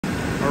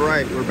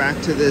Alright, we're back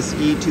to this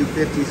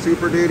E250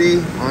 Super Duty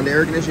on the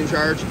air conditioning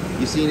charge.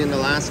 You've seen in the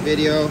last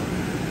video,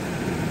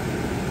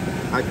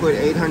 I put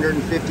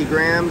 850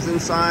 grams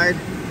inside,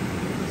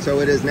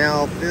 so it is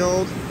now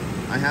filled.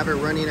 I have it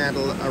running at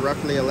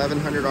roughly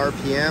 1100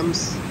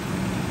 RPMs.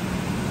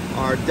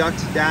 Our duct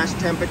dash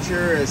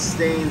temperature is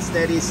staying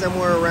steady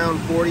somewhere around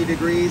 40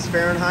 degrees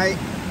Fahrenheit.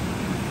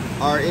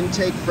 Our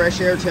intake fresh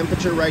air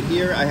temperature right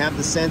here, I have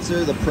the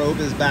sensor, the probe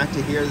is back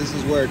to here. This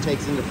is where it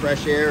takes in the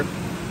fresh air.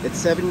 It's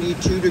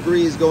 72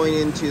 degrees going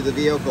into the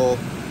vehicle,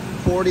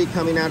 40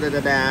 coming out of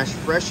the dash,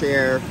 fresh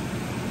air.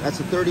 That's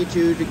a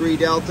 32 degree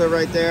delta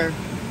right there.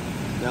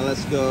 Now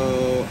let's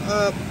go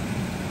up.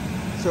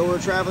 So we're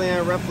traveling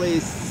at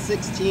roughly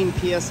 16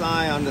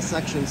 PSI on the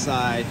suction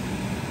side,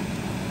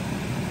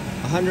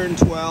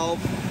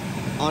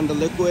 112 on the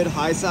liquid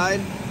high side.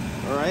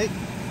 All right,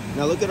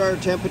 now look at our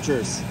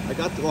temperatures.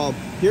 Well,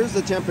 here's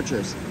the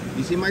temperatures.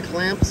 You see my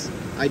clamps?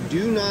 I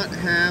do not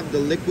have the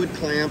liquid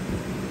clamp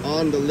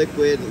on the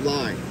liquid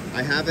line.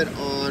 I have it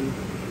on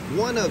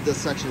one of the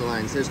suction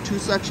lines. There's two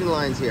suction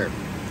lines here.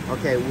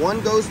 Okay,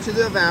 one goes to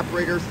the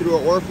evaporator through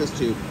an orifice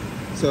tube.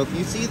 So if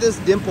you see this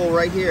dimple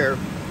right here,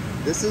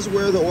 this is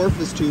where the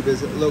orifice tube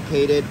is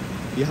located,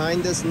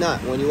 behind this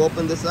nut. When you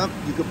open this up,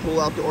 you can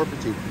pull out the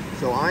orifice tube.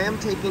 So I am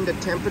taking the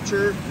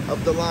temperature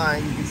of the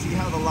line. You can see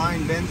how the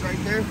line bends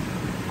right there.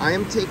 I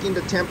am taking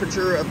the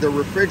temperature of the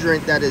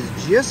refrigerant that is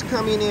just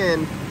coming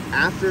in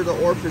after the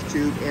orifice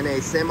tube in a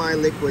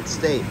semi-liquid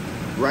state.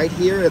 Right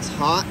here, it's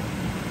hot.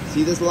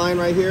 See this line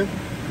right here?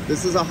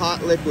 This is a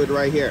hot liquid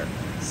right here.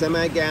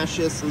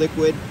 Semi-gaseous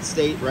liquid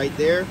state right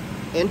there,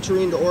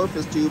 entering the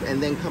orifice tube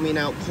and then coming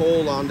out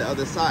cold on the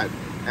other side.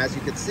 As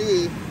you can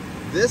see,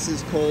 this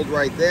is cold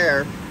right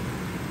there.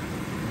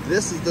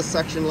 This is the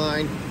suction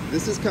line.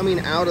 This is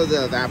coming out of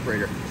the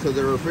evaporator. So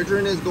the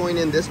refrigerant is going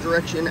in this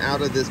direction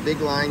out of this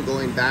big line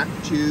going back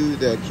to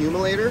the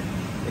accumulator.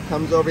 It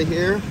comes over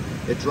here,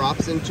 it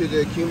drops into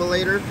the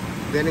accumulator,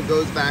 then it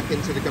goes back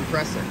into the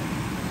compressor.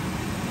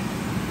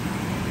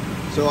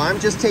 So I'm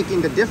just taking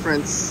the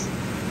difference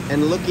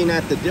and looking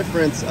at the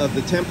difference of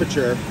the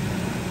temperature.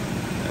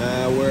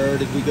 Where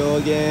did we go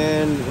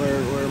again?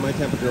 Where my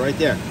temperature? Right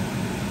there.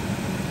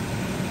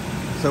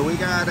 So we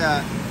got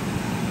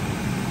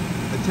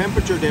the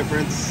temperature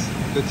difference,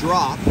 the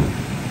drop.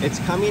 It's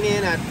coming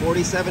in at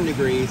 47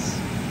 degrees.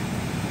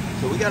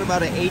 So we got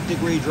about an 8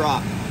 degree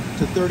drop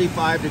to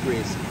 35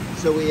 degrees.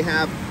 So we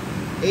have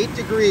 8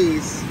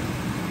 degrees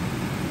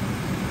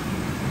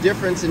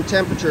difference in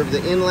temperature of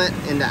the inlet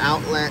and the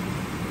outlet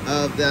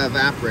of the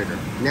evaporator.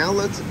 Now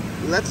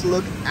let's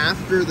look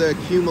after the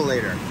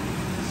accumulator.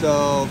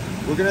 So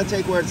we're gonna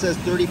take where it says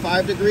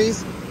 35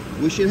 degrees.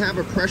 We should have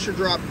a pressure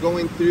drop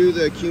going through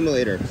the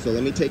accumulator. So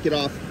let me take it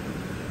off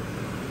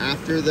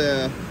after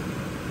the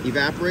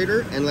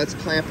evaporator and let's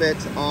clamp it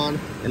on.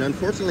 And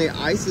unfortunately,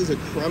 ice is a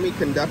crummy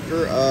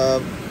conductor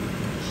of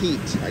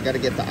heat. I gotta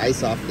get the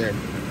ice off there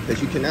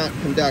because you cannot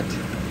conduct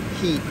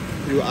heat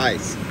through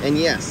ice. And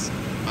yes,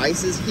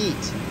 ice is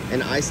heat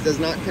and ice does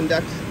not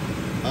conduct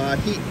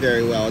heat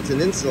very well. It's an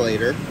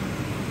insulator,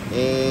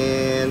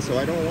 and so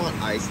I don't want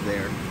ice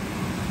there.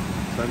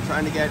 So I'm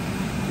trying to get,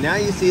 now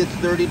you see it's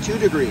 32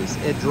 degrees.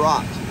 It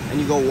dropped. And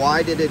you go,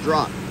 why did it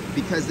drop?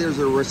 Because there's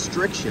a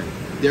restriction.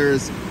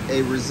 There's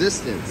a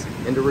resistance.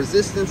 And the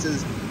resistance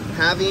is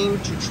having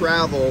to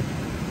travel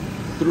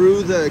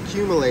through the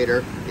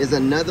accumulator is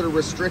another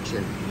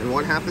restriction. And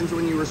what happens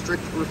when you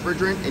restrict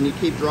refrigerant and you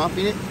keep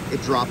dropping it?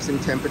 It drops in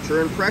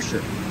temperature and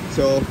pressure.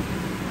 So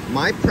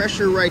my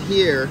pressure right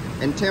here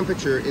and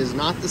temperature is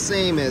not the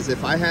same as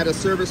if I had a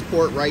service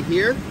port right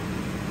here.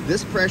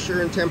 This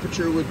pressure and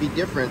temperature would be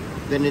different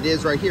than it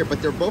is right here,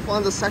 but they're both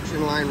on the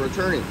suction line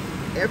returning.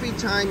 Every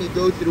time you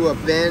go through a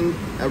bend,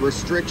 a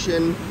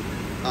restriction,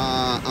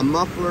 a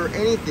muffler,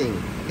 anything,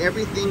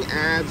 everything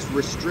adds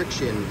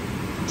restriction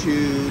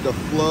to the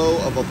flow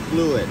of a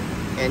fluid.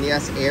 And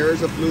yes, air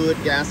is a fluid,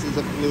 gas is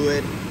a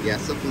fluid,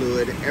 yes, a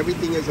fluid,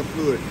 everything is a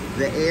fluid.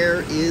 The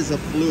air is a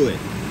fluid.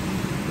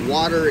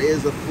 Water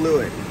is a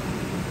fluid.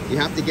 You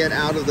have to get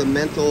out of the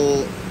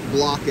mental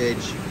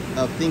blockage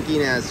of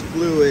thinking as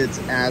fluids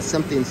as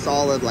something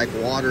solid like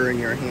water in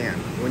your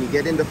hand. When you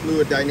get into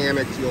fluid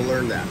dynamics, you'll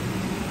learn that.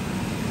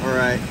 All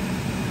right.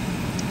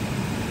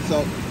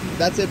 So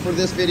that's it for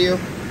this video.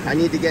 I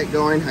need to get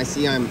going. I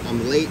see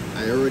I'm late.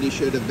 I already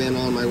should have been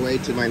on my way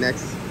to my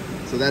next.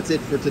 So that's it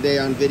for today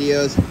on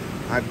videos.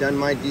 I've done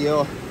my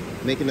deal.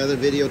 Make another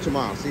video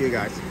tomorrow. See you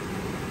guys.